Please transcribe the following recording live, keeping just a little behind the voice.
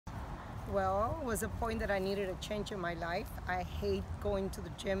Well, it was a point that I needed a change in my life. I hate going to the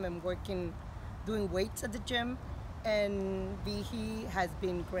gym and doing weights at the gym. And VHE has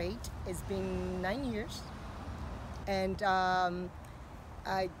been great. It's been 9 years. And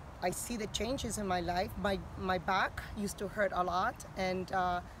I see the changes in my life. My back used to hurt a lot. And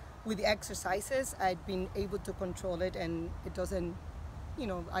with the exercises, I've been able to control it, and it doesn't,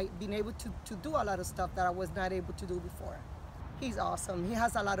 I've been able to do a lot of stuff that I was not able to do before. He's awesome. He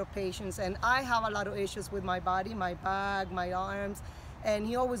has a lot of patience, and I have a lot of issues with my body, my back, my arms, and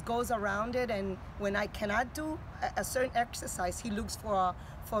he always goes around it. And when I cannot do a certain exercise, he looks for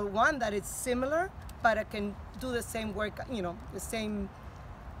one that is similar, but I can do the same work, the same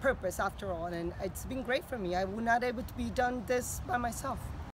purpose after all. And it's been great for me. I would not able to be done this by myself.